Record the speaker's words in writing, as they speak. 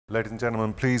Ladies and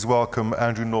gentlemen, please welcome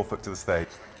Andrew Norfolk to the stage.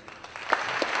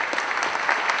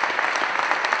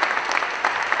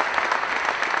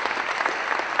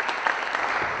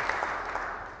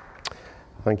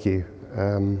 Thank you.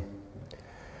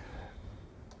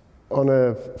 On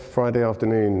a Friday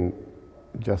afternoon,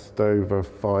 just over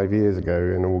 5 years ago,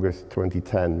 in August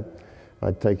 2010,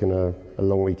 I'd taken a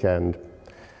long weekend.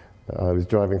 I was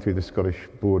driving through the Scottish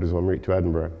borders en route to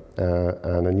Edinburgh,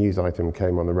 and a news item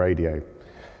came on the radio.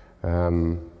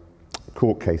 A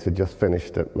court case had just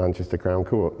finished at Manchester Crown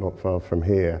Court, not far from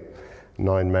here.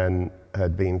 9 men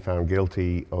had been found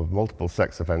guilty of multiple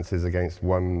sex offences against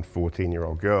one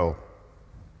 14-year-old girl.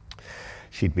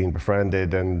 She'd been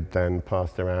befriended and then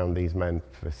passed around these men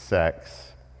for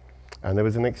sex. And there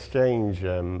was an exchange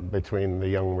between the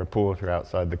young reporter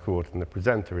outside the court and the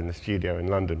presenter in the studio in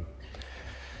London.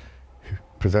 The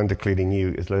presenter clearly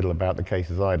knew as little about the case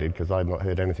as I did, because I'd not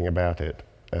heard anything about it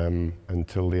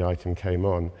until the item came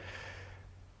on.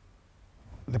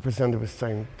 The presenter was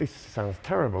saying, "This sounds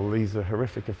terrible, these are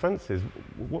horrific offences.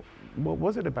 What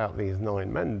was it about these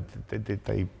 9 men? Did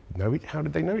they know how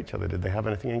did they know each other? Did they have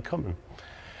anything in common?"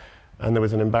 And there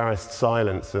was an embarrassed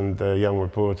silence, and the young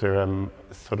reporter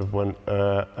sort of went,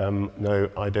 "No,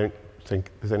 I don't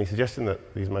think there's any suggestion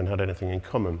that these men had anything in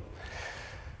common."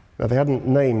 Now, they hadn't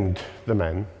named the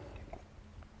men,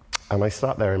 and I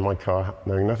sat there in my car,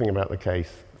 knowing nothing about the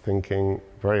case, thinking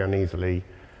very uneasily,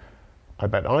 I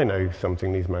bet I know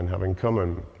something these men have in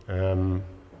common.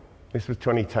 This was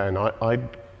 2010.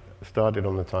 I'd started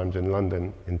on the Times in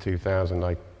London in 2000.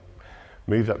 I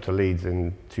moved up to Leeds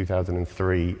in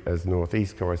 2003 as North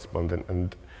East correspondent,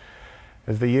 and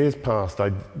as the years passed,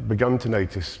 I'd begun to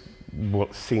notice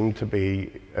what seemed to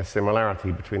be a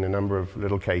similarity between a number of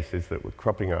little cases that were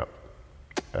cropping up.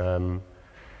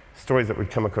 Stories that would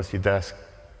come across your desk,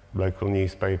 local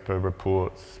newspaper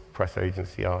reports, press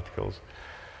agency articles.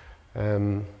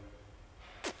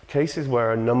 Cases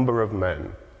where a number of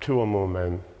men, 2 or more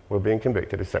men, were being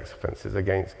convicted of sex offences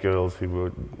against girls who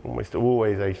were almost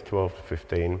always aged 12 to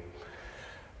 15.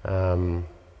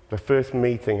 The first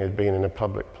meeting had been in a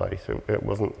public place. It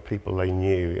wasn't people they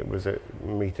knew. It was a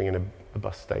meeting in a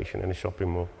bus station, in a shopping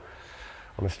mall,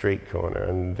 on a street corner.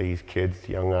 And these kids,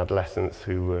 young adolescents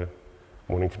who were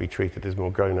wanting to be treated as more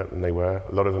grown-up than they were,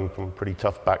 a lot of them from pretty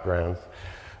tough backgrounds,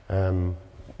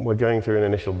 were going through an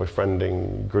initial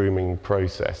befriending, grooming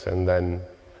process, and then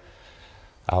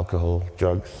alcohol,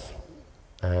 drugs,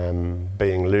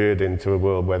 being lured into a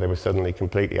world where they were suddenly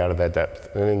completely out of their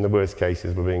depth. And in the worst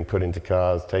cases, were being put into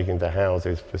cars, taken to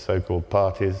houses for so-called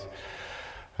parties,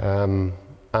 and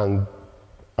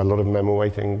a lot of men were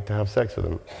waiting to have sex with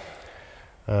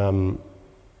them.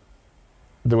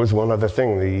 There was one other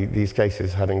thing these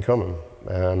cases had in common.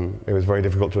 It was very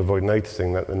difficult to avoid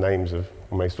noticing that the names of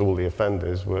almost all the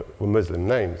offenders were Muslim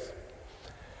names.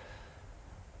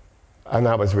 And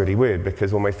that was really weird,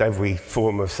 because almost every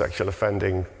form of sexual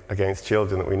offending against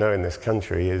children that we know in this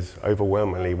country is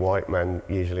overwhelmingly white men,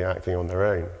 usually acting on their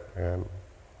own.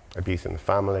 Abuse in the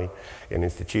family, in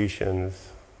institutions,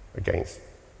 against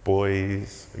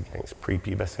boys, against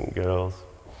prepubescent girls,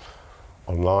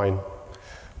 online.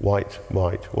 White,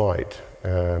 white, white.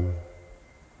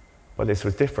 But this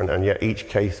was different, and yet each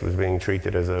case was being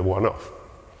treated as a one-off,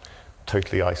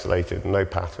 totally isolated, no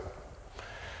pattern.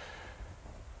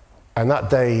 And that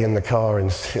day in the car in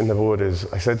the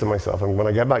borders, I said to myself, when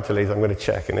I get back to Leeds, I'm going to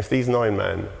check. And if these 9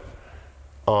 men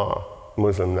are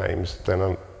Muslim names,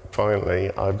 then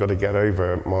finally I've got to get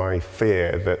over my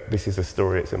fear that this is a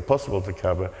story it's impossible to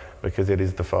cover, because it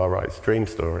is the far-right's dream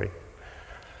story.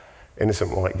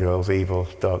 Innocent white girls, evil,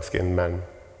 dark-skinned men.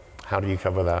 How do you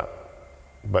cover that?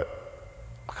 But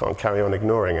I can't carry on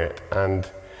ignoring it. And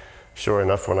sure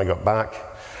enough, when I got back,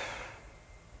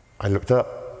 I looked up.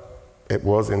 It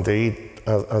was indeed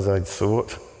as I'd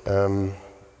thought. The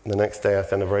next day I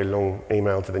sent a very long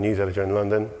email to the news editor in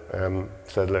London,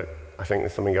 said, "Look, I think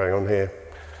there's something going on here.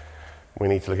 We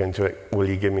need to look into it. Will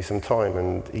you give me some time?"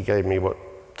 And he gave me what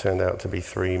turned out to be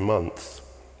 3 months.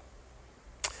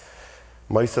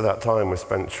 Most of that time was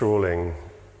spent trawling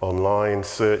online,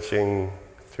 searching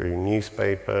through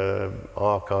newspaper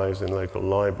archives in local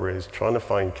libraries, trying to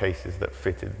find cases that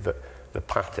fitted the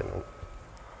pattern.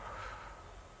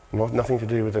 Nothing to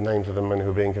do with the names of the men who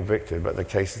were being convicted, but the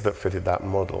cases that fitted that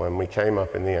model. And we came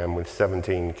up in the end with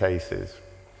 17 cases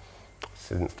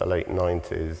since the late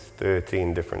 90s,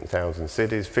 13 different towns and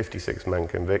cities, 56 men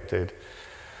convicted.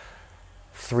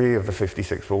 3 of the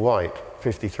 56 were white,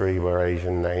 53 were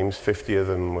Asian names, 50 of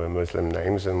them were Muslim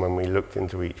names, and when we looked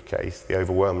into each case, the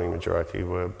overwhelming. overwhelming majority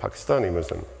were Pakistani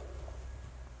Muslim.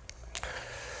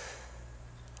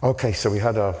 Okay, so we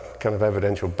had our kind of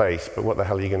evidential base, but what the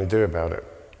hell are you going to do about it?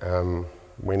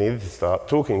 We needed to start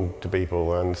talking to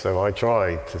people, and so I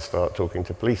tried to start talking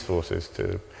to police forces,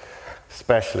 to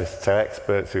specialists, to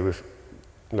experts who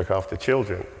look after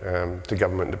children, to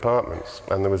government departments,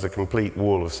 and there was a complete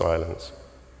wall of silence.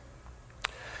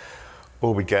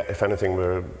 All we get, if anything,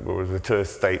 was a terse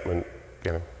statement,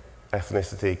 you know,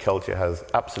 ethnicity, culture has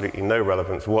absolutely no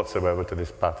relevance whatsoever to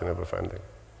this pattern of offending.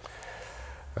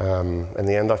 In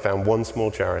the end, I found one small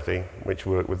charity which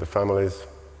worked with the families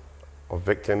of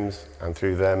victims, and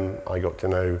through them I got to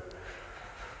know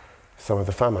some of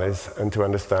the families and to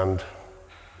understand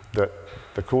that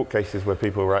the court cases where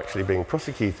people were actually being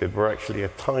prosecuted were actually a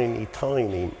tiny,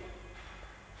 tiny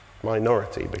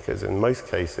minority, because in most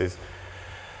cases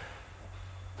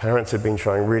parents had been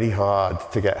trying really hard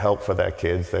to get help for their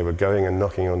kids. They were going and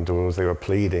knocking on doors, they were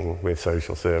pleading with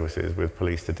social services, with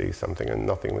police to do something, and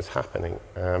nothing was happening.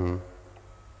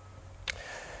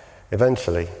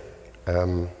 Eventually,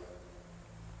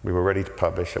 we were ready to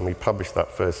publish, and we published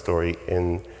that first story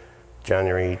in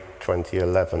January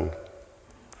 2011.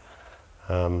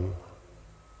 The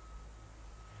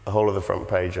whole of the front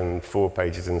page and 4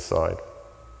 pages inside.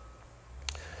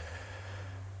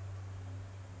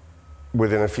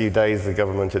 Within a few days, the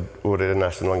government had ordered a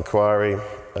national inquiry.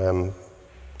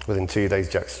 Within 2 days,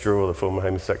 Jack Straw, the former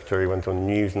Home Secretary, went on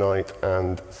Newsnight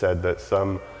and said that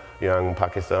some young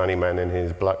Pakistani men in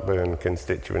his Blackburn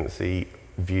constituency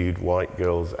viewed white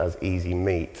girls as easy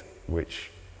meat, which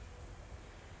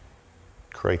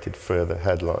created further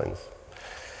headlines.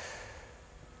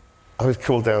 I was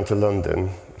called down to London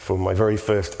for my very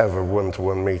first ever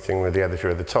one-to-one meeting with the editor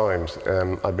of the Times.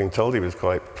 I'd been told he was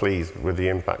quite pleased with the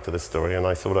impact of the story, and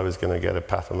I thought I was going to get a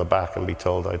pat on the back and be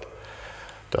told I'd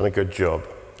done a good job.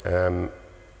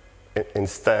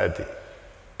 Instead,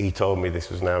 he told me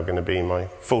this was now going to be my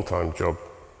full-time job.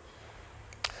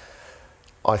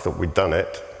 I thought we'd done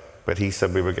it, but he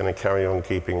said we were going to carry on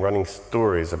keeping running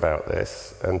stories about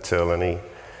this until, and he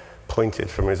pointed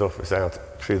from his office out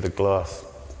through the glass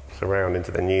around into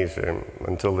the newsroom,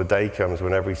 until the day comes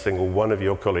when every single one of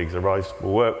your colleagues arrives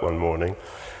for work one morning,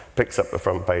 picks up the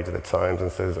front page of the Times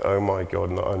and says, "Oh my God,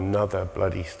 not another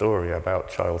bloody story about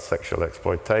child sexual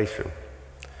exploitation."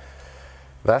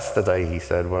 That's the day, he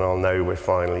said, when I'll know we're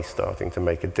finally starting to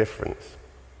make a difference.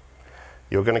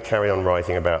 You're going to carry on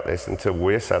writing about this until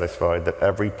we're satisfied that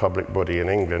every public body in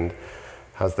England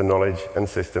has the knowledge and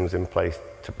systems in place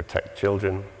to protect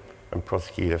children and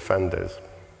prosecute offenders,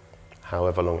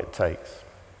 however long it takes.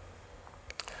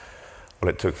 Well,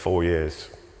 it took 4 years.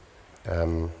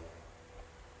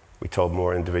 We told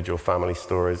more individual family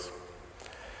stories.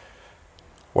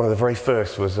 One of the very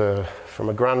first was from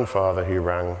a grandfather who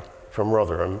rang from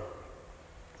Rotherham,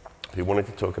 who wanted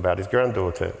to talk about his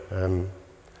granddaughter.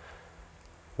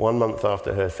 1 month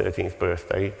after her 13th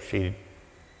birthday, she'd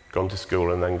gone to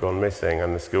school and then gone missing,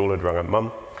 and the school had rung her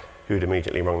mum, who'd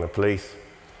immediately rung the police,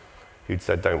 who'd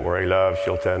said, "Don't worry, love,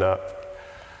 she'll turn up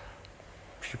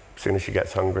as soon as she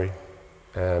gets hungry."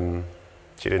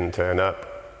 She didn't turn up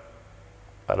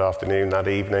that afternoon, that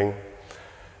evening,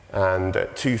 and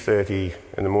at 2:30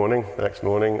 in the morning, the next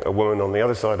morning, a woman on the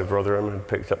other side of Rotherham had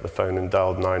picked up the phone and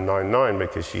dialed 999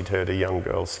 because she'd heard a young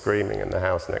girl screaming in the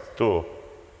house next door.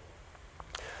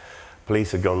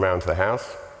 Police had gone round to the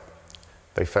house.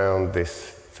 They found this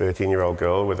 13-year-old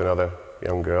girl with another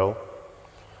young girl.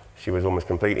 She was almost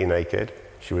completely naked,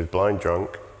 she was blind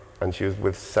drunk, and she was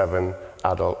with 7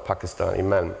 adult Pakistani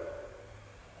men.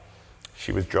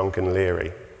 She was drunk and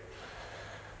leery.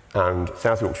 And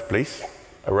South Yorkshire Police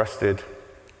arrested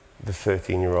the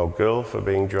 13-year-old girl for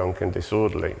being drunk and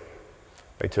disorderly.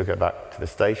 They took her back to the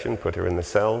station, put her in the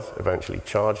cells, eventually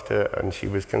charged her, and she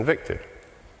was convicted.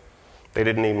 They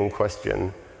didn't even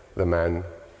question the men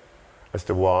as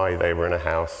to why they were in a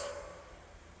house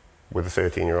with a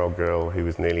 13-year-old girl who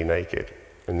was nearly naked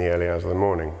in the early hours of the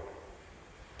morning.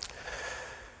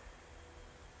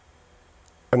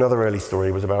 Another early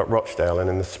story was about Rochdale, and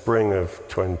in the spring of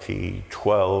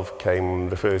 2012 came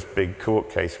the first big court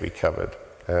case we covered.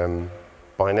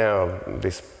 By now,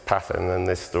 this pattern and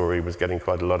this story was getting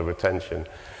quite a lot of attention,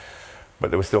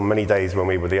 but there were still many days when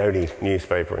we were the only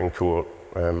newspaper in court.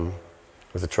 It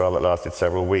was a trial that lasted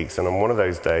several weeks, and on one of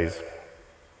those days,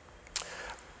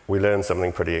 we learned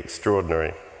something pretty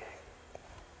extraordinary.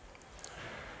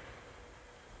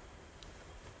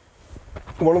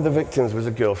 One of the victims was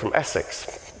a girl from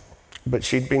Essex, but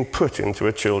she'd been put into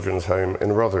a children's home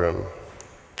in Rotherham,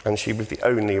 and she was the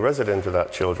only resident of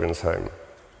that children's home.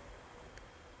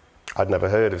 I'd never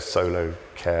heard of solo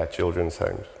care children's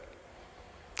homes.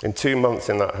 In 2 months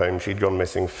in that home, she'd gone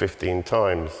missing 15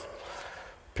 times.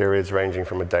 periods ranging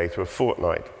from a day to a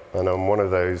fortnight. And on one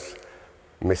of those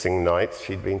missing nights,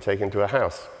 she'd been taken to a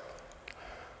house,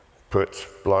 put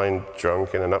blind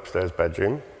drunk in an upstairs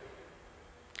bedroom,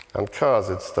 and cars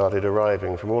had started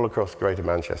arriving from all across Greater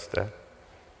Manchester.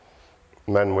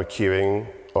 Men were queuing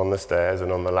on the stairs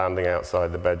and on the landing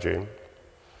outside the bedroom.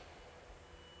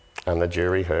 And the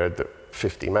jury heard that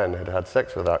 50 men had had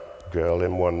sex with that girl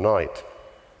in one night.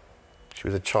 She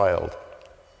was a child.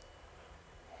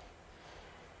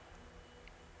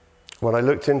 When I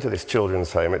looked into this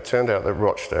children's home, it turned out that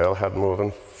Rochdale had more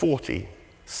than 40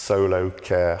 solo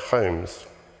care homes,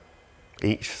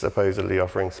 each supposedly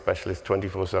offering specialist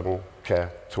 24/7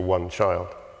 care to one child.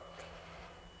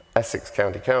 Essex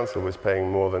County Council was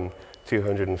paying more than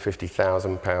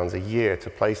 £250,000 a year to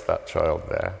place that child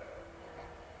there.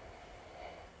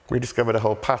 We discovered a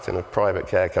whole pattern of private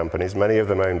care companies, many of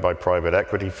them owned by private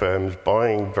equity firms,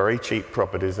 buying very cheap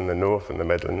properties in the North and the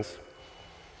Midlands.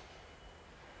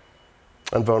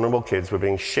 And vulnerable kids were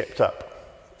being shipped up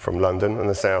from London and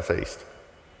the South East.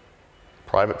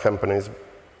 Private companies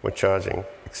were charging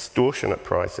extortionate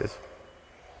prices.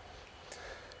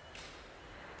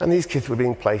 And these kids were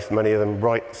being placed, many of them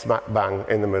right smack bang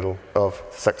in the middle of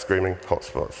sex grooming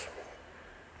hotspots.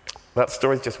 That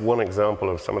story is just one example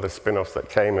of some of the spin-offs that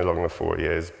came along the 4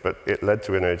 years, but it led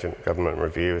to an urgent government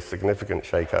review, a significant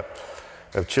shake-up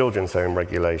of children's home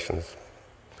regulations.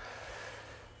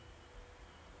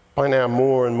 By now,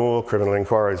 more and more criminal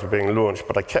inquiries were being launched,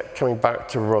 but I kept coming back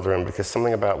to Rotherham because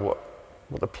something about what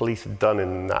the police had done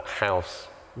in that house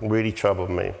really troubled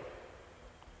me.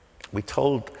 We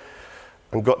told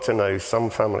and got to know some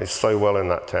families so well in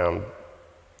that town,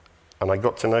 and I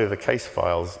got to know the case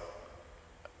files.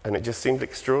 And it just seemed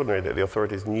extraordinary that the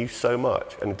authorities knew so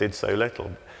much and did so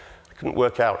little. I couldn't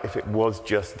work out if it was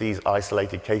just these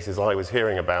isolated cases I was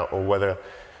hearing about or whether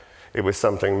it was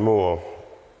something more.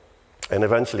 And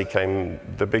eventually came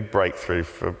the big breakthrough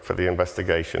for the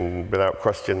investigation, without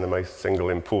question the most single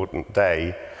important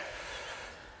day,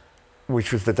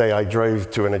 which was the day I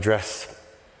drove to an address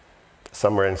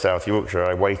somewhere in South Yorkshire.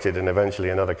 I waited and eventually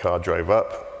another car drove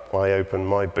up. I opened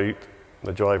my boot.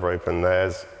 The driver opened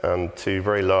theirs, and two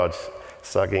very large,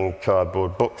 sagging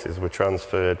cardboard boxes were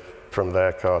transferred from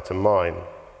their car to mine.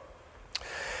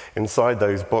 Inside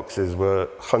those boxes were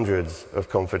hundreds of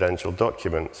confidential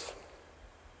documents: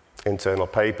 internal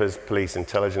papers, police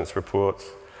intelligence reports,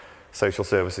 social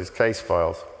services case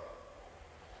files.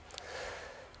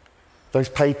 Those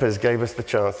papers gave us the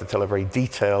chance to tell a very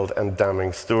detailed and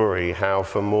damning story, how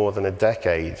for more than a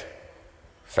decade,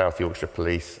 South Yorkshire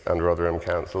Police and Rotherham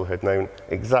Council had known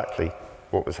exactly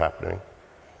what was happening.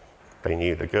 They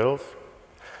knew the girls,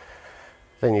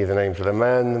 they knew the names of the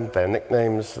men, their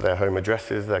nicknames, their home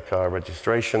addresses, their car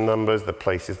registration numbers, the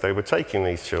places they were taking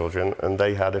these children, and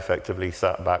they had effectively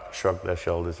sat back, shrugged their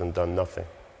shoulders, and done nothing.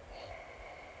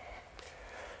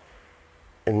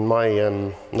 In my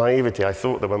naivety, I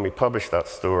thought that when we published that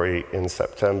story in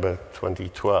September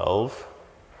 2012,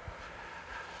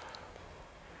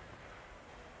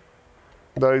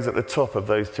 those at the top of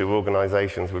those two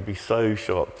organisations would be so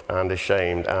shocked and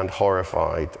ashamed and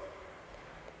horrified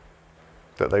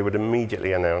that they would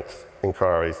immediately announce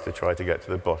inquiries to try to get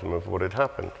to the bottom of what had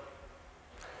happened.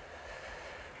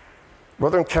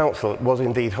 Rotherham Council was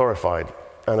indeed horrified,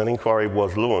 and an inquiry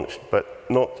was launched, but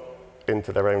not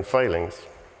into their own failings.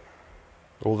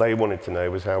 All they wanted to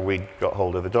know was how we'd got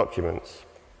hold of the documents.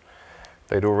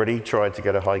 They'd already tried to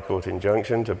get a High Court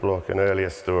injunction to block an earlier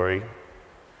story.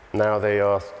 Now they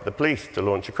asked the police to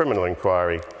launch a criminal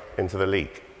inquiry into the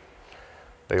leak.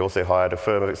 They also hired a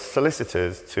firm of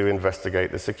solicitors to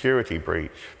investigate the security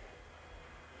breach.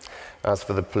 As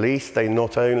for the police, they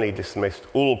not only dismissed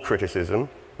all criticism,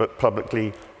 but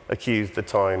publicly accused the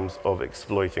Times of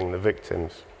exploiting the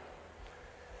victims.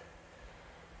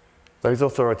 Those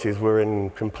authorities were in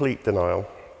complete denial,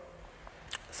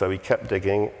 so we kept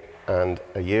digging, and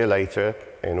a year later,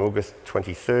 in August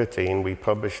 2013, we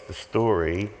published the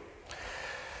story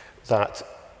that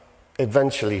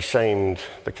eventually shamed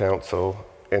the council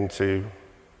into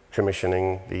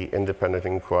commissioning the independent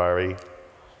inquiry,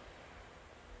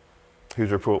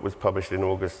 whose report was published in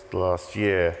August last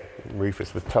year.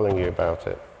 Rufus was telling you about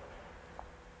it.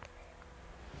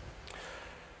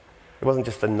 It wasn't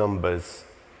just the numbers,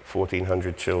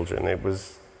 1,400 children, it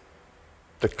was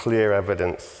the clear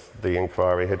evidence the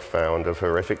inquiry had found of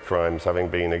horrific crimes having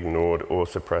been ignored or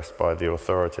suppressed by the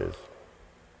authorities.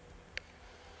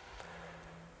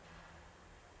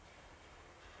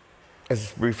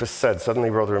 As Rufus said, suddenly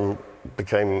Rotherham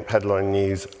became headline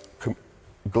news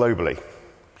globally.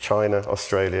 China,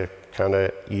 Australia,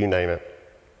 Canada, you name it.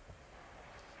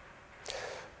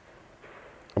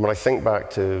 And when I think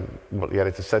back to what the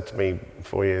editor said to me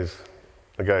 4 years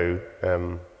ago,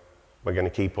 we're going to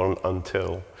keep on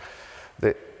until,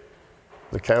 the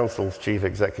council's chief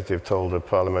executive told a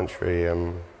parliamentary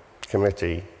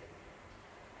committee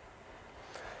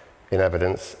in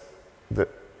evidence that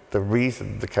the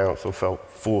reason the council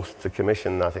felt forced to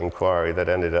commission that inquiry that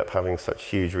ended up having such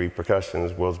huge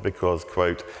repercussions was because,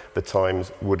 quote, the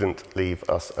Times wouldn't leave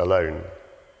us alone.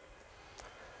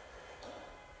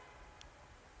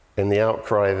 In the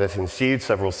outcry that ensued,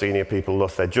 several senior people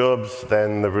lost their jobs.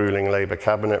 Then the ruling Labour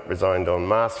cabinet resigned en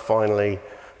masse. Finally,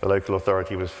 the local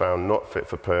authority was found not fit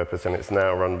for purpose, and it's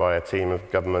now run by a team of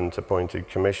government-appointed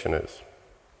commissioners.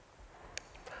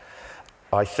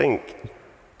 I think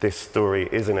this story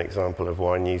is an example of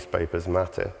why newspapers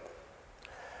matter.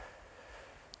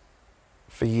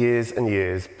 For years and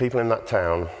years, people in that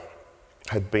town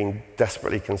had been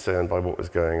desperately concerned by what was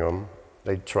going on.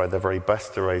 They'd tried their very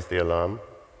best to raise the alarm.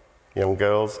 Young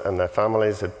girls and their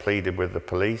families had pleaded with the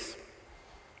police.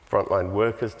 Frontline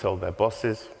workers told their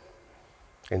bosses.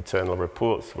 Internal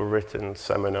reports were written,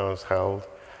 seminars held,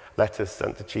 letters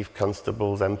sent to chief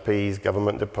constables, MPs,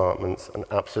 government departments, and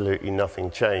absolutely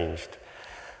nothing changed.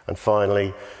 And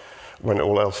finally, when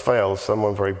all else failed,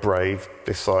 someone very brave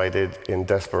decided in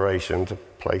desperation to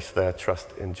place their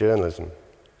trust in journalism.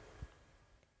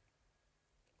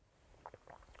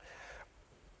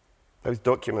 Those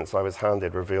documents I was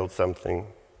handed revealed something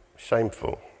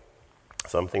shameful,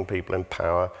 something people in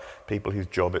power, people whose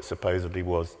job it supposedly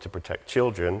was to protect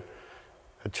children,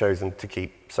 had chosen to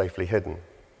keep safely hidden.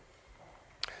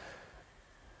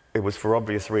 It was, for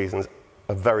obvious reasons,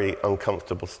 a very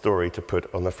uncomfortable story to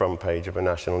put on the front page of a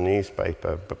national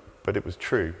newspaper, but it was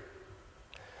true.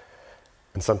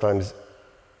 And sometimes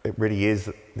it really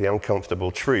is the uncomfortable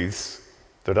truths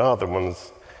that are the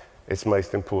ones it's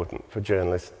most important for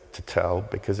journalists to tell,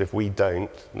 because if we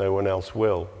don't, no one else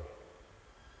will.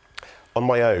 On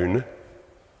my own,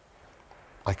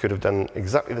 I could have done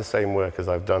exactly the same work as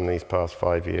I've done these past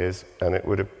 5 years, and it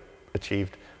would have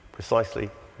achieved precisely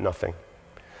nothing.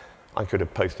 I could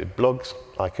have posted blogs,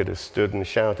 I could have stood and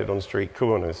shouted on street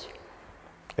corners.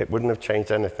 It wouldn't have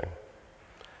changed anything.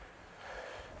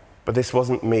 But this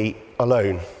wasn't me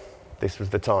alone. This was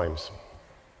the Times,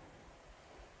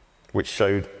 which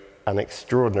showed an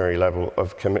extraordinary level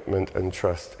of commitment and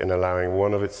trust in allowing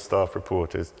one of its staff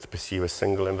reporters to pursue a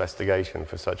single investigation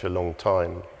for such a long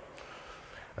time.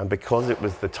 And because it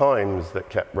was the Times that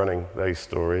kept running those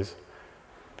stories,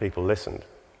 people listened.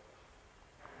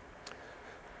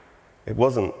 It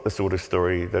wasn't the sort of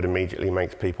story that immediately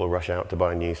makes people rush out to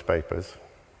buy newspapers.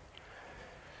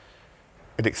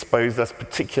 It exposed us,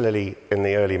 particularly in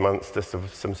the early months, to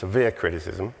some severe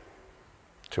criticism,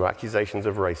 to accusations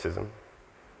of racism.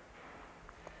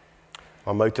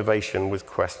 Our motivation was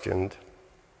questioned,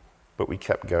 but we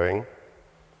kept going.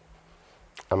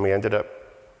 And we ended up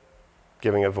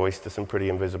giving a voice to some pretty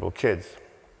invisible kids.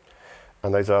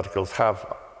 And those articles have,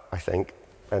 I think,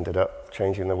 ended up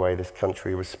changing the way this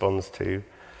country responds to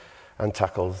and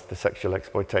tackles the sexual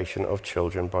exploitation of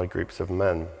children by groups of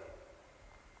men.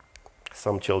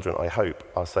 Some children, I hope,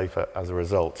 are safer as a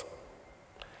result.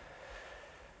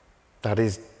 That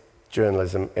is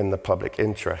journalism in the public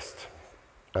interest.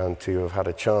 And to have had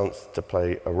a chance to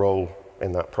play a role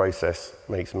in that process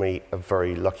makes me a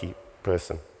very lucky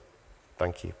person.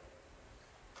 Thank you.